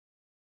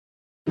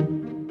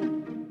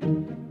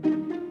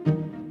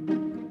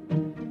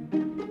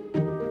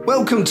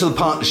Welcome to the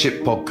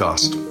Partnership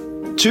Podcast.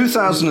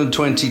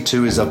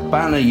 2022 is a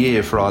banner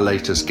year for our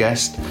latest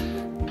guest.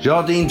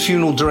 Jardine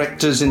Funeral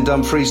Directors in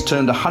Dumfries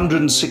turned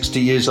 160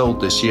 years old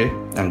this year,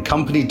 and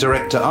company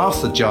director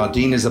Arthur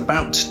Jardine is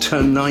about to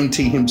turn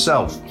 90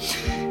 himself.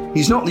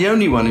 He's not the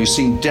only one who's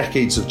seen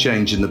decades of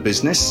change in the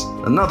business.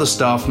 Another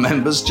staff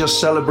member's just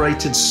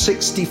celebrated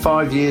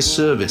 65 years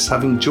service,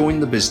 having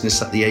joined the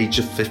business at the age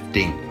of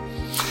 15.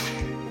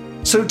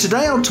 So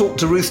today I'll talk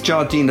to Ruth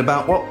Jardine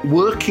about what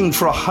working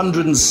for a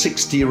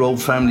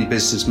 160-year-old family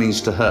business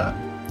means to her.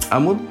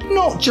 And we'll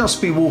not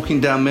just be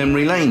walking down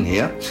memory lane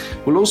here,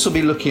 we'll also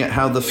be looking at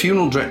how the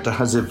funeral director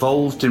has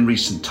evolved in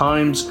recent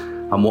times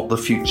and what the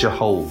future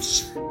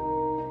holds.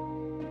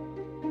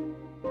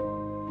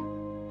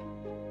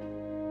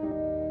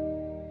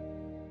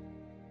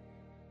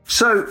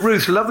 So,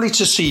 Ruth, lovely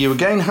to see you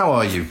again. How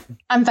are you?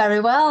 I'm very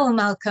well,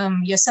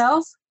 Malcolm.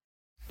 Yourself?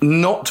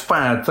 Not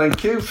bad,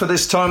 thank you. For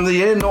this time of the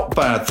year, not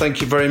bad.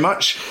 Thank you very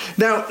much.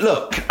 Now,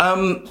 look,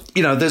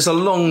 there's a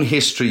long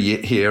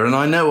history here, and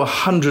I know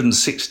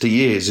 160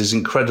 years is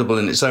incredible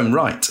in its own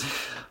right.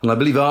 And I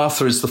believe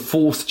Arthur is the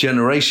fourth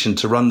generation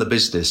to run the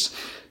business.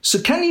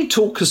 So can you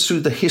talk us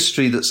through the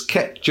history that's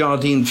kept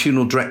Jardine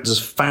Funeral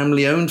Directors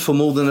family-owned for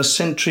more than a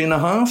century and a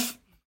half?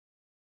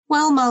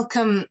 Well,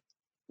 Malcolm,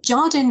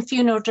 Jardine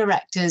Funeral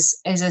Directors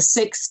is a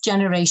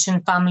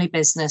sixth-generation family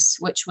business,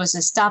 which was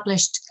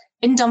established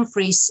in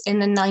Dumfries in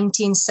the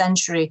 19th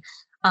century,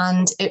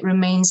 and it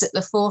remains at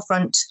the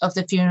forefront of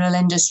the funeral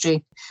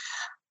industry.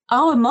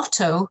 Our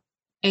motto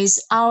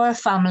is our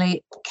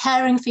family,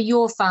 caring for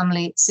your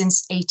family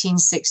since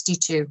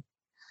 1862.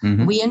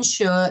 Mm-hmm. We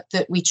ensure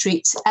that we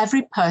treat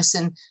every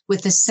person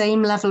with the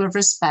same level of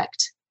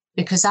respect,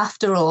 because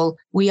after all,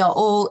 we are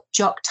all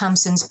Jock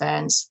Tamson's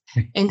bairns.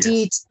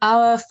 Indeed, yes.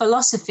 Our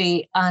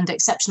philosophy and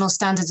exceptional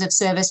standards of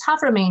service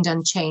have remained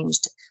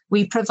unchanged.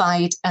 We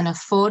provide an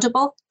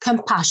affordable,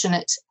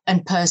 compassionate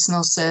and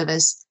personal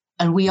service,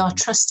 and we are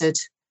trusted.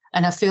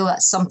 And I feel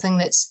that's something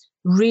that's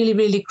really,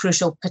 really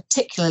crucial,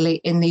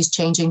 particularly in these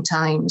changing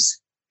times.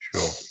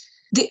 Sure.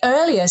 The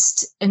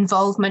earliest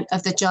involvement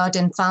of the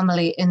Jardine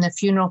family in the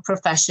funeral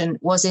profession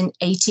was in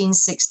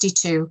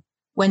 1862,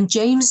 when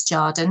James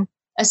Jardine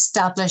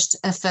established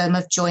a firm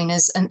of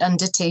joiners and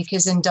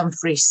undertakers in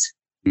Dumfries.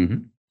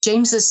 Mm-hmm.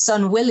 James's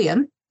son,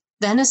 William,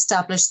 then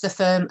established the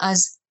firm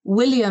as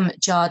William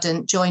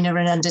Jardine, joiner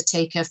and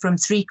undertaker from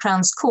 3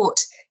 Crowns Court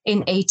in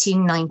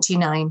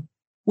 1899.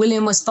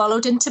 William was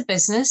followed into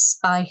business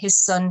by his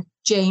son,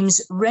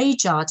 James Ray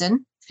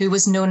Jardine, who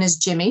was known as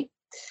Jimmy,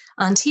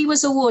 and he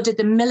was awarded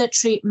the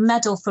Military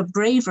Medal for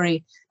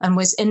Bravery and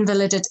was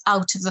invalided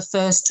out of the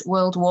First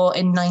World War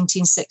in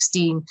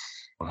 1916.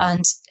 Wow.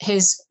 And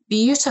his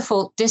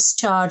beautiful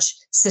discharge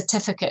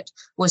certificate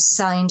was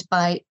signed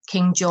by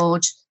King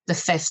George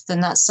V,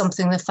 and that's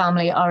something the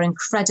family are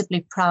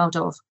incredibly proud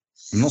of.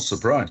 I'm not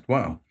surprised.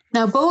 Wow.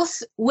 Now,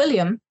 both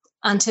William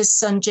and his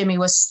son Jimmy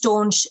were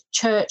staunch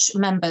church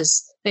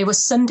members. They were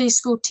Sunday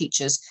school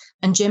teachers,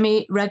 and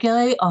Jimmy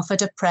regularly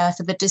offered a prayer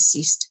for the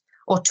deceased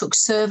or took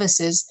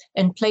services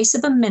in place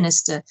of a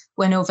minister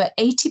when over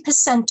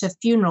 80% of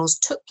funerals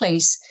took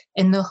place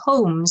in the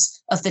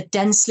homes of the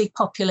densely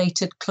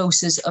populated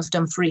closes of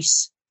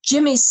Dumfries.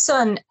 Jimmy's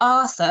son,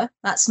 Arthur,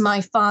 that's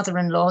my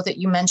father-in-law that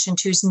you mentioned,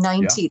 who's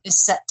 90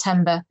 this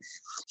September,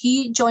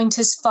 he joined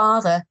his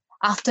father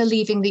after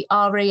leaving the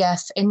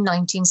RAF in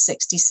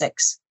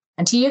 1966.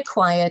 And he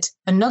acquired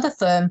another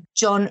firm,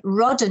 John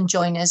Rodden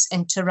Joiners,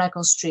 in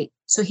Terregall Street.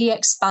 So he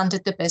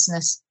expanded the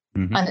business.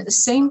 Mm-hmm. And at the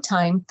same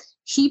time,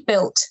 he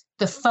built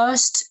the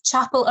first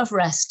chapel of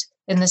rest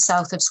in the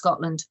south of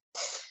Scotland.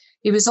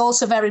 He was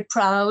also very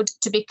proud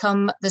to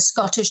become the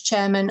Scottish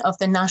chairman of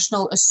the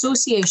National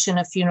Association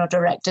of Funeral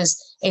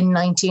Directors in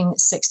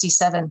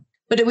 1967.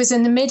 But it was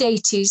in the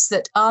mid-80s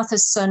that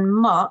Arthur's son,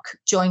 Mark,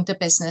 joined the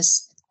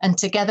business. And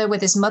together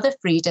with his mother,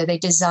 Frida, they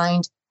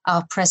designed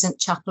our present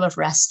chapel of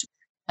rest.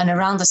 And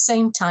around the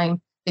same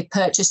time, they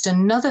purchased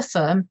another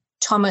firm,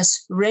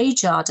 Thomas Ray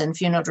Jardine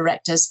Funeral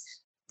Directors.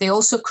 They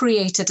also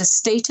created a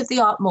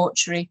state-of-the-art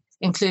mortuary,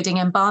 including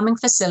embalming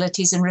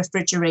facilities and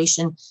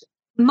refrigeration.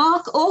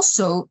 Mark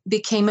also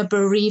became a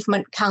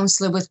bereavement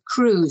counsellor with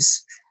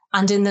Crews,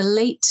 and in the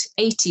late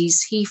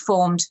 80s, he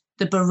formed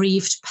the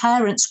Bereaved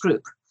Parents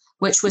Group,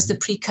 which was the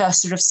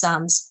precursor of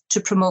SANS, to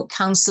promote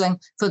counselling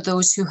for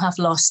those who have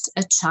lost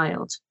a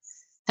child.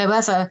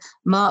 However,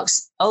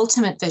 Mark's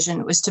ultimate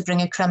vision was to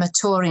bring a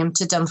crematorium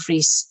to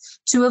Dumfries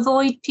to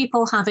avoid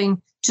people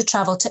having to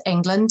travel to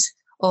England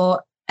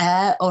or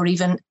Ayr or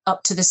even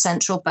up to the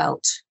Central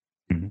Belt.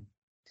 Mm-hmm.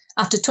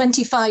 After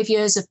 25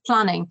 years of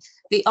planning,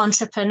 the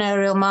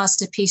entrepreneurial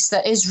masterpiece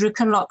that is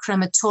Rukenlock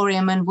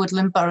Crematorium and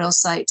Woodland Burial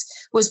Site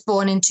was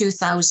born in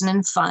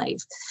 2005.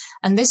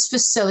 And this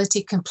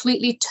facility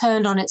completely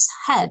turned on its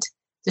head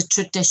the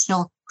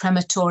traditional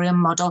crematorium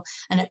model,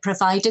 and it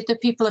provided the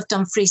people of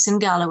Dumfries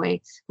and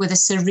Galloway with a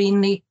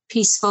serenely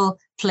peaceful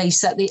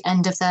place at the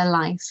end of their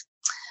life.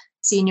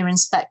 Senior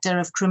Inspector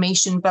of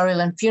Cremation,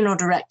 Burial and Funeral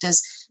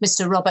Directors,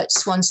 Mr. Robert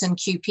Swanson,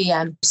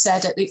 QPM,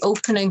 said at the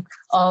opening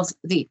of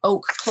the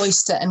Oak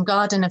Cloister and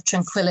Garden of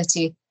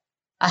Tranquility,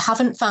 "I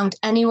haven't found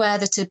anywhere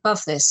that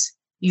above this.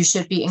 You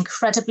should be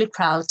incredibly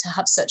proud to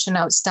have such an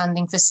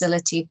outstanding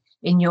facility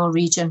in your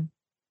region."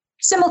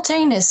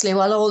 Simultaneously,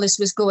 while all this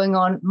was going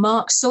on,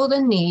 Mark saw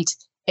the need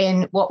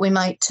in what we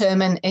might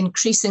term an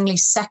increasingly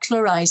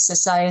secularized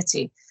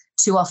society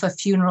to offer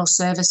funeral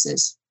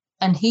services.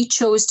 And he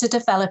chose to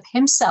develop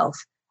himself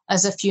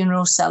as a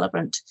funeral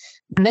celebrant.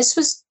 And this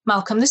was,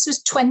 Malcolm, this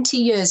was 20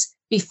 years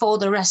before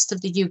the rest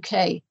of the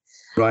UK.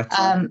 Right.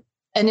 And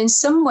in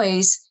some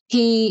ways,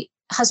 he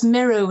has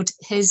mirrored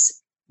his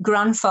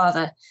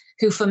grandfather,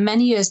 who for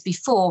many years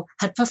before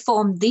had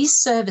performed these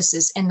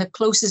services in the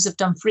closes of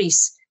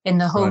Dumfries, in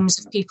the homes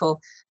of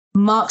people.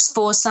 Mark's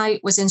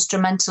foresight was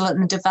instrumental in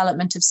the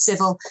development of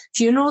civil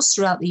funerals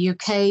throughout the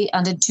UK,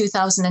 and in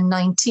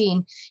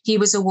 2019, he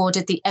was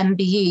awarded the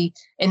MBE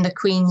in the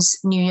Queen's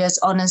New Year's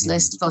Honours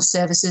List for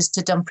services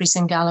to Dumfries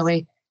and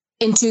Galloway.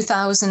 In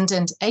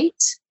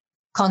 2008,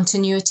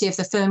 continuity of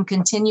the firm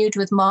continued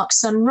with Mark's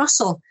son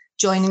Russell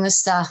joining the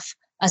staff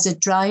as a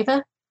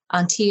driver,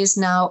 and he is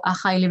now a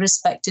highly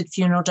respected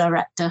funeral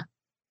director.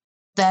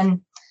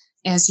 Then,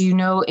 as you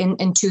know,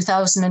 in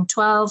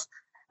 2012,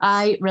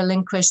 I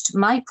relinquished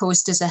my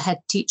post as a head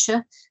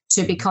teacher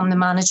to become the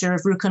manager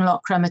of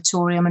Rukenlock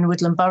Crematorium and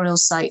Woodland Burial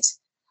Site.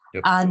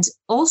 Yep. And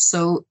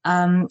also,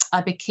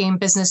 I became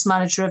business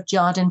manager of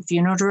Jardine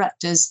Funeral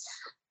Directors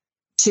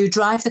to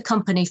drive the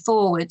company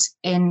forward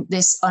in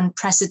this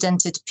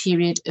unprecedented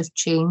period of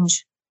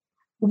change.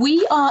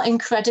 We are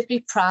incredibly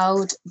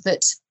proud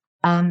that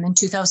in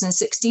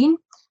 2016,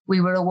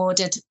 we were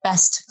awarded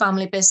Best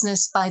Family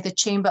Business by the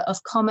Chamber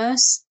of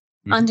Commerce,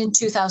 and in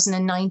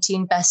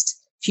 2019, Best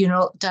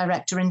Funeral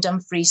Director in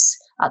Dumfries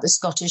at the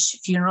Scottish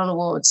Funeral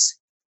Awards.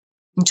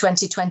 In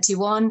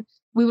 2021,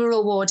 we were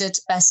awarded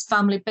Best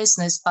Family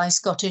Business by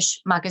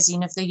Scottish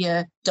Magazine of the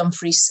Year,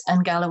 Dumfries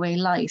and Galloway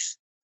Life.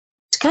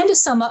 To kind of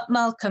sum up,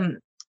 Malcolm,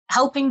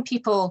 helping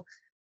people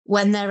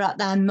when they're at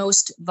their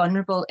most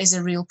vulnerable is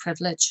a real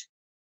privilege.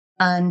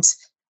 And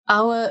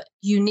our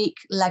unique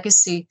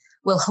legacy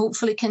will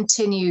hopefully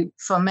continue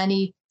for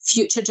many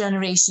future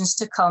generations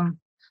to come,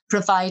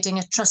 providing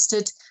a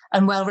trusted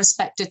and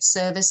well-respected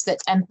service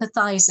that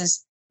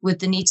empathizes with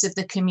the needs of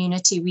the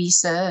community we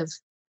serve.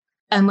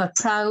 And we're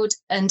proud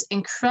and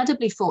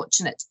incredibly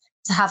fortunate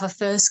to have a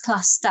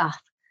first-class staff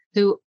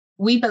who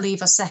we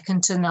believe are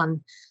second to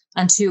none,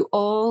 and who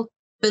all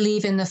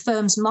believe in the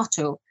firm's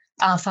motto,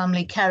 "Our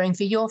family caring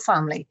for your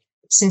family,"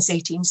 since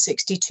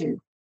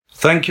 1862.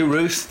 Thank you,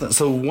 Ruth.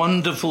 That's a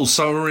wonderful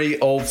summary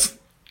of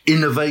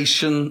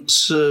innovation,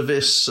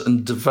 service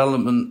and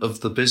development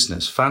of the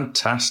business.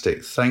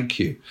 Fantastic. Thank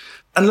you.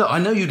 And look, I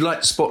know you'd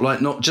like to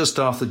spotlight not just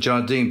Arthur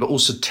Jardine, but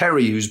also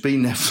Terry, who's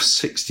been there for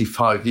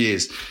 65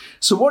 years.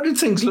 So what did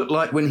things look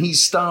like when he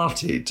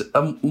started?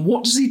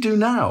 What does he do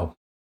now?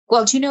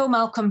 Well, do you know,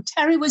 Malcolm,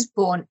 Terry was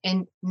born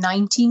in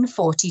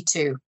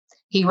 1942.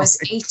 He was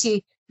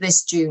 80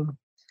 this June.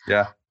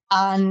 Yeah.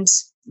 And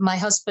my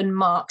husband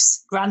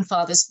Mark's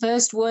grandfather's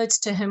first words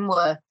to him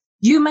were,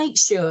 "You make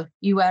sure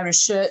you wear a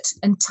shirt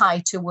and tie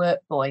to work,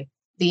 boy,"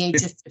 the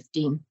age of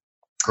 15.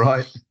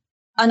 Right.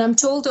 And I'm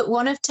told that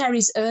one of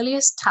Terry's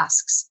earliest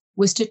tasks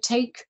was to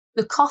take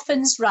the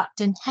coffins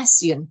wrapped in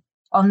hessian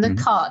on the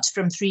cart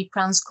from 3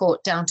 Crowns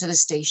Court down to the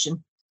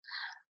station.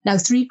 Now,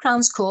 3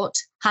 Crowns Court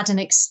had an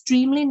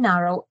extremely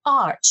narrow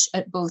arch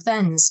at both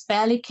ends,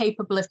 barely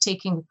capable of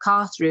taking a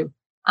car through,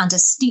 and a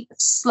steep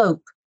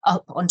slope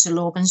up onto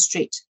Loban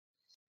Street.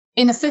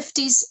 In the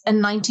 50s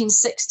and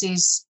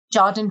 1960s,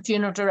 Jardine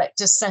Funeral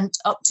Directors sent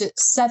up to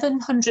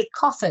 700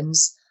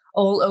 coffins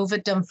all over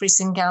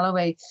Dumfries and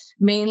Galloway,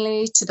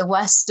 mainly to the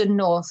west and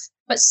north,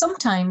 but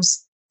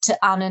sometimes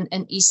to Annan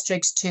and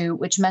Eastriggs too,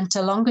 which meant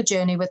a longer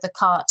journey with the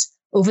cart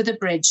over the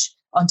bridge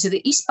onto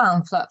the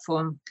eastbound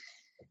platform.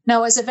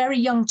 Now, as a very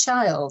young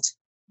child,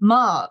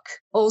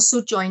 Mark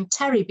also joined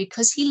Terry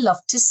because he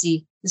loved to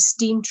see the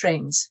steam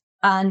trains.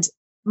 And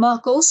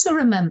Mark also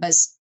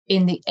remembers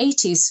in the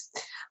 80s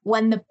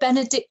when the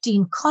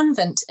Benedictine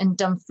convent in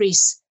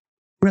Dumfries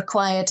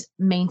required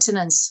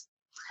maintenance.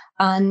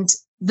 And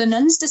the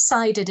nuns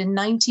decided in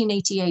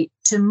 1988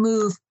 to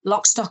move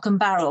lock, stock and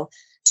barrel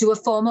to a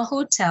former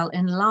hotel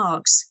in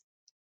Largs.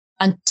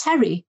 And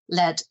Terry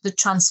led the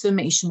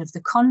transformation of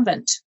the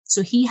convent.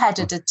 So he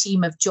headed a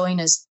team of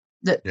joiners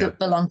that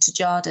belonged to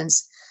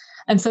Jardines.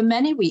 And for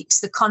many weeks,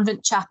 the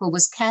convent chapel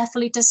was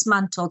carefully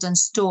dismantled and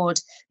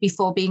stored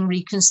before being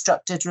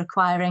reconstructed,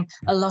 requiring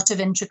a lot of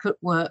intricate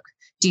work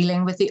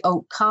dealing with the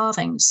oak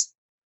carvings.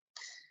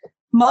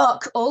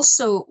 Mark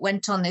also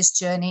went on this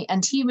journey,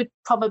 and he would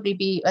probably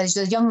be, as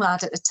a young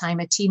lad at the time,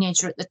 a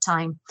teenager at the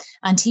time.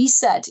 And he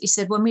said,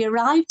 when we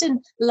arrived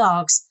in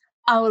Largs,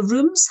 our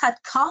rooms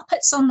had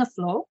carpets on the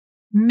floor,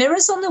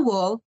 mirrors on the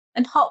wall,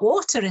 and hot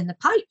water in the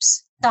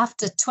pipes.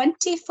 After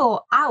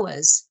 24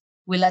 hours,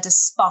 we led a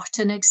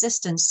Spartan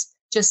existence,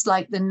 just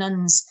like the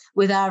nuns,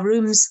 with our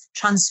rooms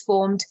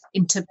transformed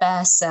into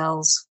bare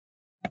cells.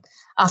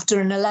 After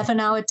an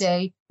 11-hour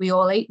day, we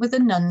all ate with the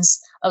nuns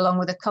along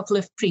with a couple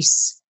of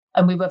priests,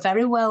 and we were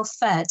very well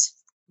fed,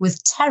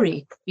 with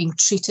Terry being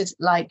treated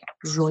like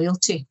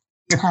royalty.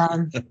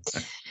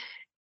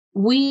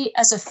 We,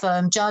 as a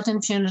firm,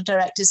 Jardine Funeral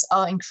Directors,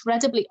 are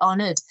incredibly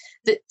honoured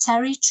that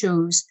Terry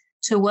chose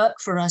to work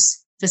for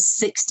us for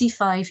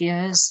 65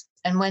 years.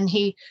 And when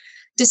he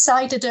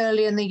decided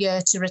early in the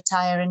year to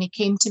retire and he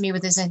came to me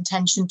with his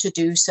intention to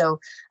do so,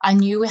 I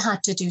knew we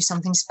had to do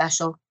something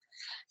special.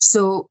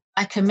 So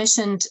I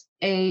commissioned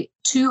a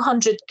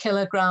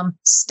 200-kilogram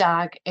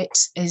stag. It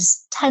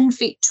is 10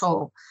 feet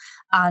tall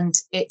and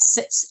it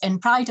sits in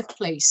pride of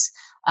place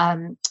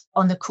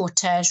on the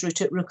cortege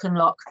route at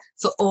Ruchenloch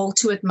for all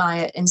to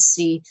admire and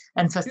see,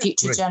 and for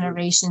future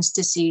generations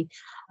to see.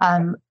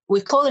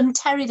 We call him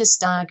Terry the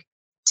Stag,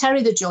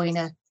 Terry the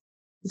Joiner,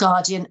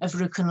 guardian of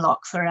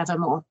Ruchenloch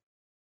forevermore.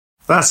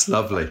 That's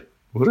lovely.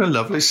 What a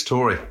lovely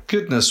story.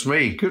 Goodness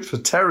me. Good for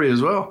Terry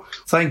as well.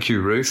 Thank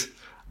you, Ruth.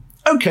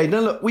 Okay, now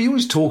look, we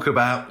always talk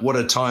about what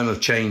a time of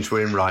change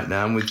we're in right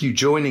now. And with you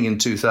joining in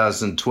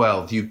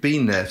 2012, you've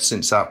been there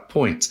since that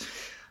point.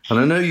 And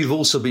I know you've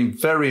also been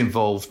very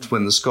involved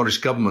when the Scottish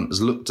Government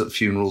has looked at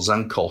funerals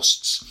and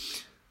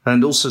costs.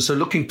 And also, so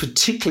looking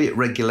particularly at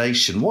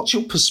regulation, what's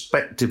your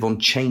perspective on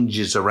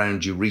changes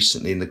around you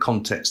recently in the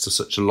context of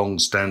such a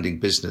long-standing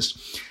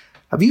business?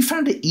 Have you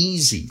found it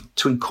easy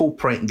to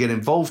incorporate and get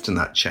involved in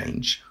that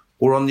change?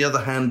 Or on the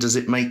other hand, does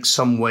it make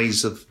some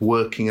ways of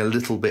working a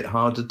little bit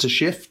harder to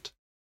shift?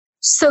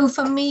 So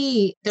for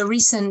me, the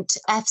recent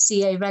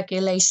FCA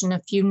regulation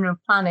of funeral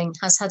planning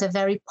has had a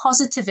very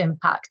positive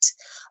impact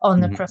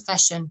on the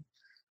profession.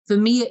 For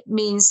me, it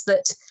means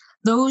that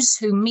those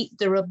who meet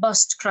the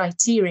robust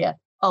criteria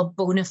are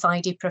bona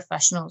fide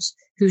professionals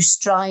who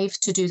strive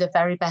to do the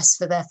very best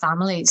for their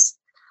families.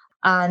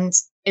 And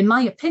in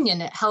my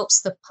opinion, it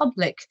helps the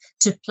public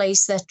to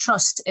place their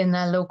trust in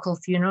their local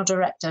funeral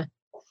director.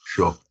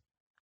 Sure.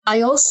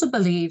 I also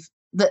believe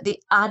that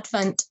the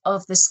advent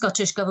of the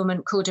Scottish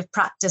Government Code of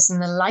Practice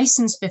and the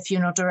licence for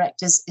funeral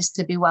directors is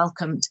to be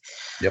welcomed.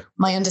 Yep.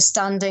 My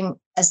understanding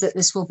is that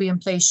this will be in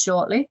place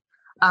shortly,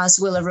 as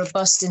will a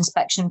robust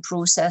inspection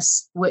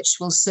process, which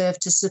will serve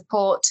to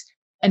support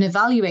and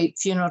evaluate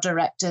funeral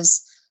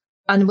directors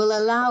and will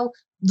allow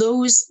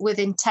those with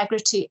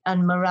integrity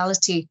and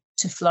morality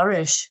to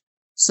flourish.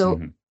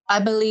 So I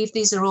believe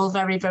these are all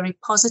very, very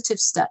positive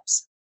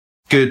steps.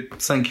 Good.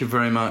 Thank you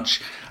very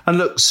much. And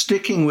look,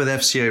 sticking with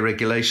FCA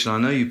regulation, I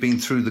know you've been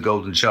through the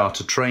Golden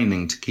Charter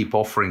training to keep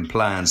offering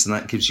plans, and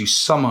that gives you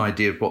some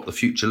idea of what the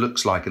future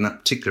looks like in that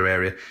particular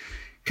area.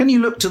 Can you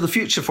look to the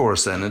future for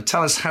us then and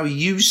tell us how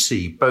you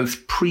see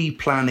both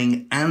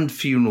pre-planning and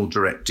funeral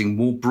directing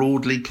more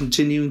broadly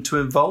continuing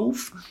to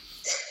evolve?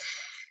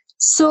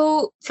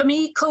 So for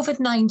me,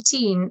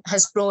 COVID-19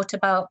 has brought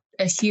about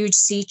a huge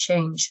sea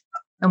change.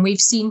 And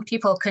we've seen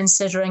people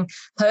considering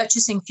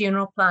purchasing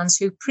funeral plans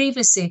who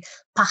previously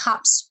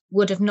perhaps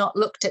would have not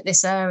looked at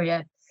this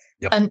area.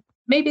 Yep. And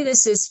maybe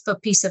this is for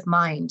peace of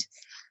mind.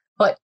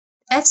 But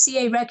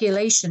FCA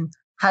regulation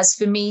has,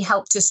 for me,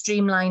 helped to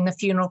streamline the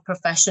funeral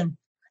profession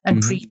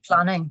and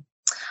pre-planning.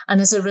 And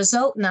as a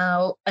result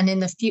now and in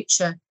the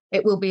future,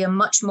 it will be a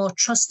much more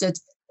trusted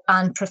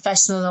and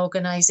professional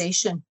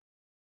organisation.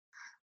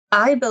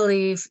 I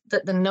believe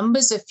that the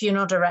numbers of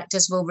funeral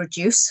directors will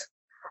reduce.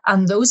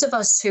 And those of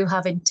us who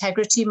have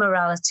integrity,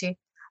 morality,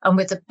 and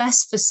with the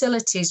best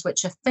facilities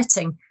which are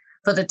fitting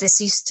for the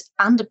deceased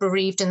and the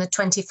bereaved in the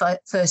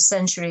 21st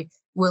century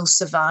will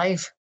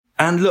survive.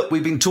 And look,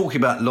 we've been talking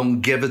about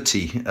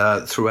longevity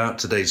throughout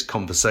today's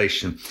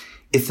conversation.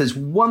 If there's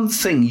one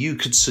thing you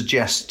could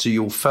suggest to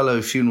your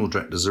fellow funeral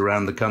directors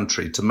around the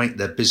country to make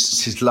their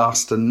businesses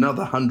last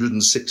another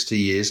 160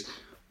 years,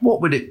 what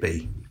would it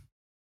be?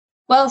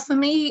 Well, for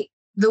me,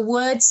 the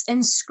words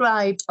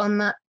inscribed on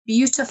that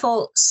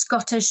beautiful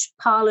Scottish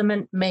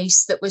Parliament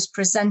mace that was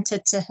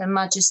presented to Her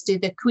Majesty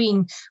the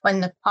Queen when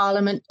the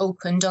Parliament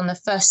opened on the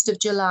 1st of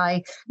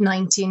July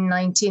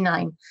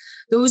 1999.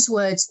 Those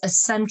words are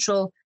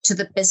central to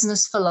the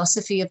business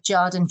philosophy of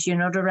Jardine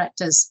Funeral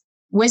Directors.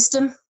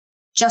 Wisdom,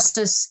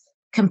 justice,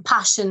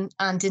 compassion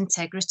and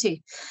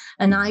integrity.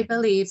 And I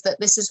believe that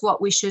this is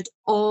what we should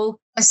all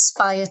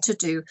aspire to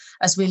do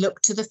as we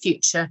look to the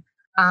future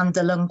and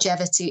the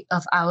longevity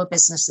of our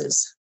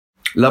businesses.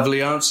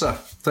 Lovely answer.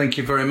 Thank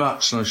you very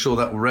much. And I'm sure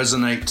that will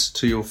resonate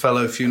to your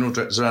fellow funeral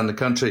directors around the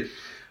country.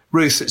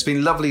 Ruth, it's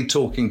been lovely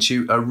talking to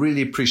you. I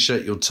really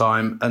appreciate your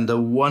time and a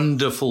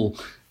wonderful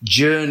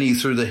journey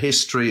through the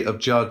history of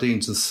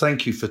Jardines. And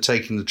thank you for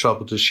taking the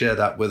trouble to share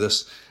that with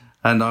us.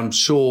 And I'm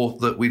sure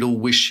that we'd all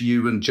wish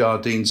you and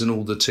Jardines and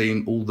all the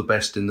team all the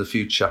best in the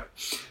future.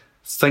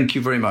 Thank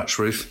you very much,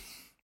 Ruth.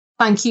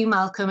 Thank you,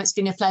 Malcolm. It's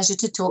been a pleasure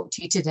to talk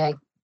to you today.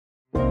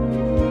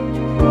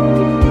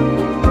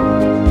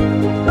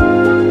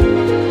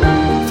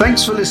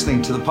 Thanks for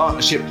listening to the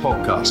Partnership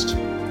Podcast.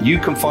 You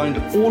can find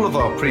all of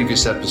our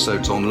previous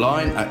episodes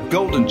online at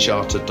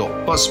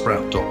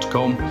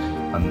goldencharter.buzzsprout.com,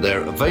 and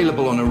they're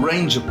available on a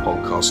range of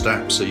podcast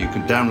apps so you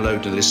can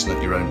download and listen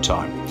at your own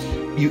time.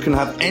 You can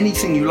have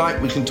anything you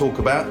like we can talk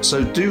about,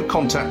 so do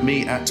contact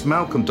me at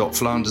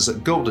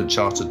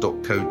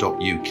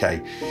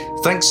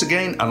malcolm.flanders@goldencharter.co.uk. Thanks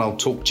again, and I'll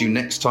talk to you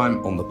next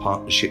time on the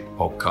Partnership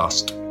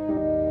Podcast.